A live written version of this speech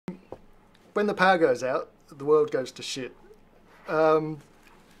when the power goes out, the world goes to shit.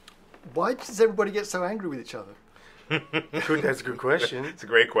 Why does everybody get so angry with each other? That's a good question. It's a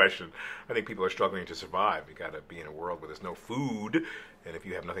great question. I think people are struggling to survive. You got to be in a world where there's no food, and if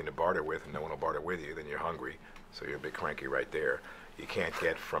you have nothing to barter with, and no one will barter with you, then you're hungry. So you're a bit cranky right there. You can't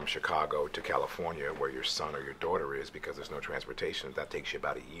get from Chicago to California, where your son or your daughter is, because there's no transportation. That takes you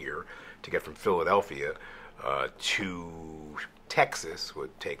about a year. To get from Philadelphia to Texas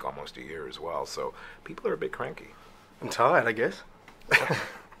would take almost a year as well. So people are a bit cranky. I'm tired, I guess.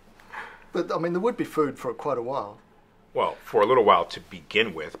 But, I mean, there would be food for quite a while. Well, for a little while to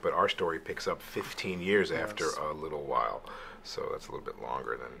begin with, but our story picks up 15 years after a little while. So that's a little bit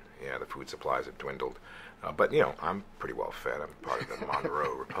longer than, the food supplies have dwindled. But, I'm pretty well fed. I'm part of the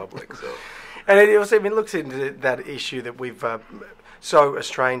Monroe Republic. So. And it also looks into that issue that we've so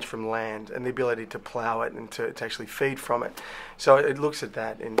estranged from land and the ability to plough it and to actually feed from it. So it looks at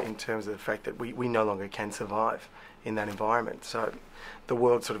that in terms of the fact that we no longer can survive in that environment. So the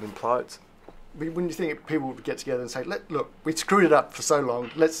world sort of implodes. Wouldn't you think people would get together and say, look, we screwed it up for so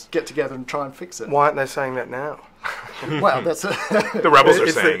long, let's get together and try and fix it? Why aren't they saying that now? Well, that's the rebels are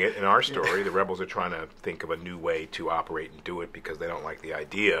saying it in our story. The rebels are trying to think of a new way to operate and do it because they don't like the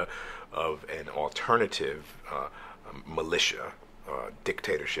idea of an alternative militia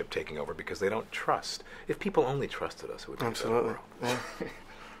dictatorship taking over because they don't trust. If people only trusted us, it would be absolutely. Yeah.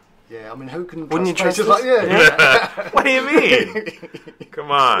 Yeah, I mean, who can Wouldn't you trust us? like What do you mean?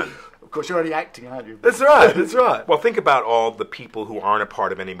 Come on. Of course, you're only acting, aren't you? That's right, that's right. Well, think about all the people who aren't a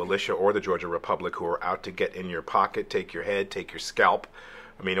part of any militia or the Georgia Republic who are out to get in your pocket, take your head, take your scalp.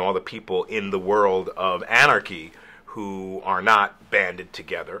 I mean, all the people in the world of anarchy who are not banded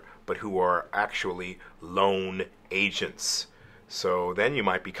together, but who are actually lone agents. So then you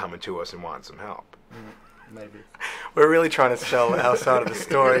might be coming to us and wanting some help. Maybe. We're really trying to sell our side of the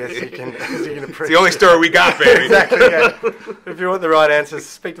story, as you can appreciate. It's the only story we got, baby. Exactly, yeah. If you want the right answers,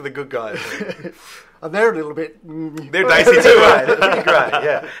 speak to the good guys. And they're a little bit... They're dicey too. Right, they're pretty great,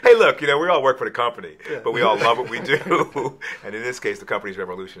 yeah. Hey, look, we all work for the company, but we all love what we do. And in this case, the company's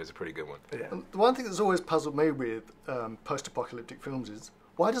revolution is a pretty good one. Yeah. The one thing that's always puzzled me with post-apocalyptic films is,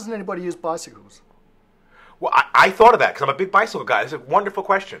 why doesn't anybody use bicycles? Well, I thought of that because I'm a big bicycle guy. It's a wonderful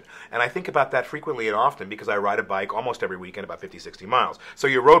question. And I think about that frequently and often because I ride a bike almost every weekend about 50, 60 miles. So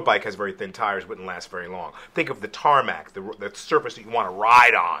your road bike has very thin tires, wouldn't last very long. Think of the tarmac, the surface that you want to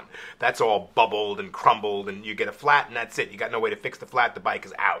ride on. That's all bubbled and crumbled, and you get a flat, and that's it. You got no way to fix the flat. The bike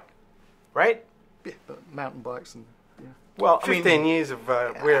is out. Right? Yeah, but mountain bikes and... Well, 15 years of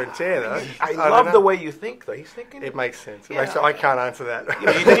wear and tear, though. I love the way you think, though. He's thinking... It makes sense. I can't answer that.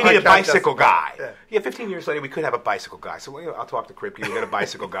 You need a bicycle guy. Yeah, 15 years later, we could have a bicycle guy. So I'll talk to Crippy. We'll get a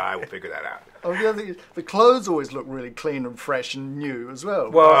bicycle guy. We'll figure that out. Oh, the other thing is, the clothes always look really clean and fresh and new as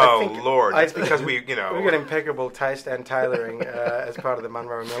well. Well, oh, Lord. That's because we, We've got impeccable taste and tailoring as part of the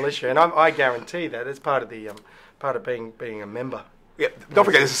Monroe Militia. And I guarantee that as part of being a member. Yeah, don't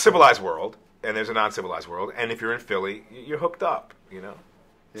forget, there's a civilized world. And there's a non-civilized world. And if you're in Philly, you're hooked up, Yeah.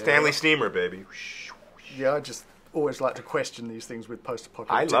 Stanley Steamer, baby. Yeah, I just always like to question these things with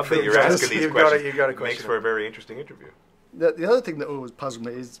post-apocalyptic I love that films. you're asking these questions. You've got to It question makes for a very interesting interview. The other thing that always puzzled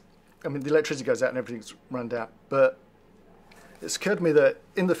me is, I mean, the electricity goes out and everything's run down. But it's occurred to me that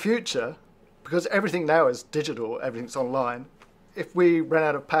in the future, because everything now is digital, everything's online, if we ran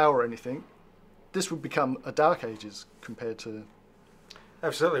out of power or anything, this would become a dark ages compared to...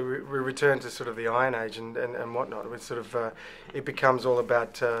 Absolutely, we return to sort of the Iron Age and whatnot. It's sort of it becomes all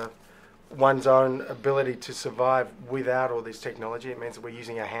about one's own ability to survive without all this technology. It means that we're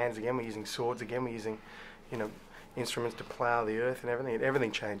using our hands again, we're using swords again, we're using, instruments to plough the earth and everything. And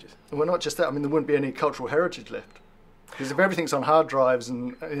everything changes. And well, not just that. I mean, there wouldn't be any cultural heritage left. Because if everything's on hard drives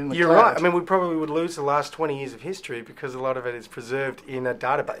and in the You're cloud... right. I mean, we probably would lose the last 20 years of history because a lot of it is preserved in a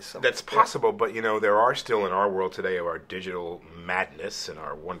database somewhere. That's possible, but there are still in our world today of our digital madness and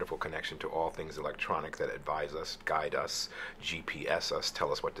our wonderful connection to all things electronic that advise us, guide us, GPS us,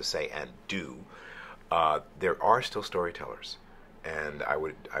 tell us what to say and do. There are still storytellers. And I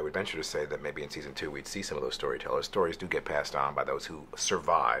would venture to say that maybe in season 2 we'd see some of those storytellers. Stories do get passed on by those who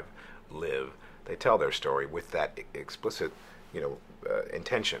survive, live. They tell their story with that explicit,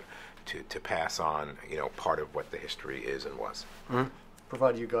 intention to pass on, part of what the history is and was. Mm-hmm.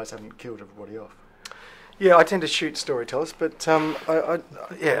 Provided you guys haven't killed everybody off. Yeah, I tend to shoot storytellers, but I'm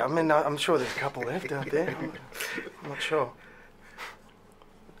sure there's a couple left out there. I'm not sure.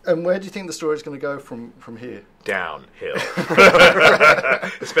 And where do you think the story's going to go from here? Downhill.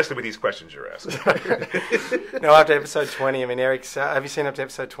 Especially with these questions you're asking. No, after episode 20, I mean, Eric's... have you seen up to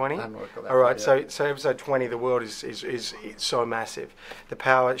episode 20? I haven't got that All right, far yet. so episode 20, the world is so massive. The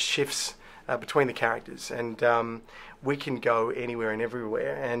power shifts between the characters, and we can go anywhere and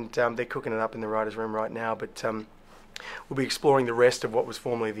everywhere, and they're cooking it up in the writer's room right now, but we'll be exploring the rest of what was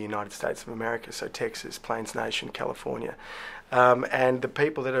formerly the United States of America, so Texas, Plains Nation, California, and the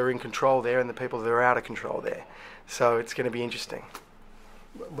people that are in control there and the people that are out of control there. So it's going to be interesting.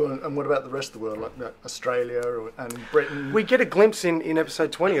 Well, and what about the rest of the world, like Australia and Britain? We get a glimpse in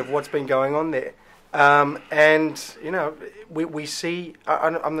episode 20 of what's been going on there. And, you know, we see,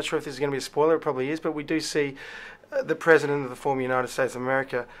 I'm not sure if this is going to be a spoiler, it probably is, but we do see the president of the former United States of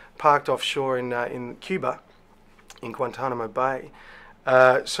America parked offshore in Cuba, in Guantanamo Bay.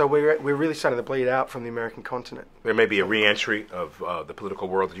 So we're really starting to bleed out from the American continent. There may be a re-entry of the political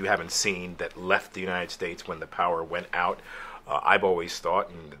world that you haven't seen that left the United States when the power went out. I've always thought,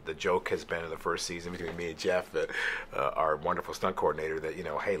 and the joke has been in the first season between me and Jeff, our wonderful stunt coordinator, that, you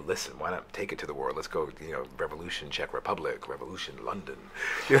know, hey, listen, why not take it to the world? Let's go, you know, Revolution Czech Republic, Revolution London,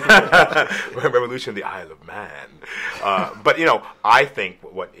 Revolution the Isle of Man. But, you know, I think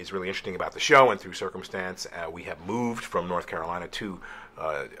what is really interesting about the show, and through circumstance, we have moved from North Carolina to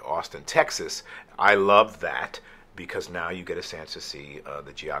Austin, Texas. I love that, because now you get a chance to see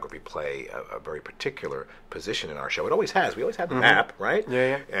the geography play a very particular position in our show. It always has. We always have the map, right?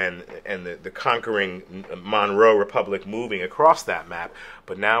 Yeah, yeah. And the conquering Monroe Republic moving across that map.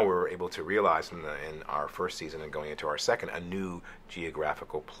 But now we're able to realize in our first season and going into our second, a new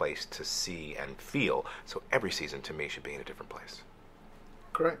geographical place to see and feel. So every season, to me, should be in a different place.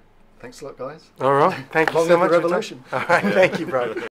 Correct. Thanks a lot, guys. All right. Thank you so much. Revolution. All right. Thank you, brother.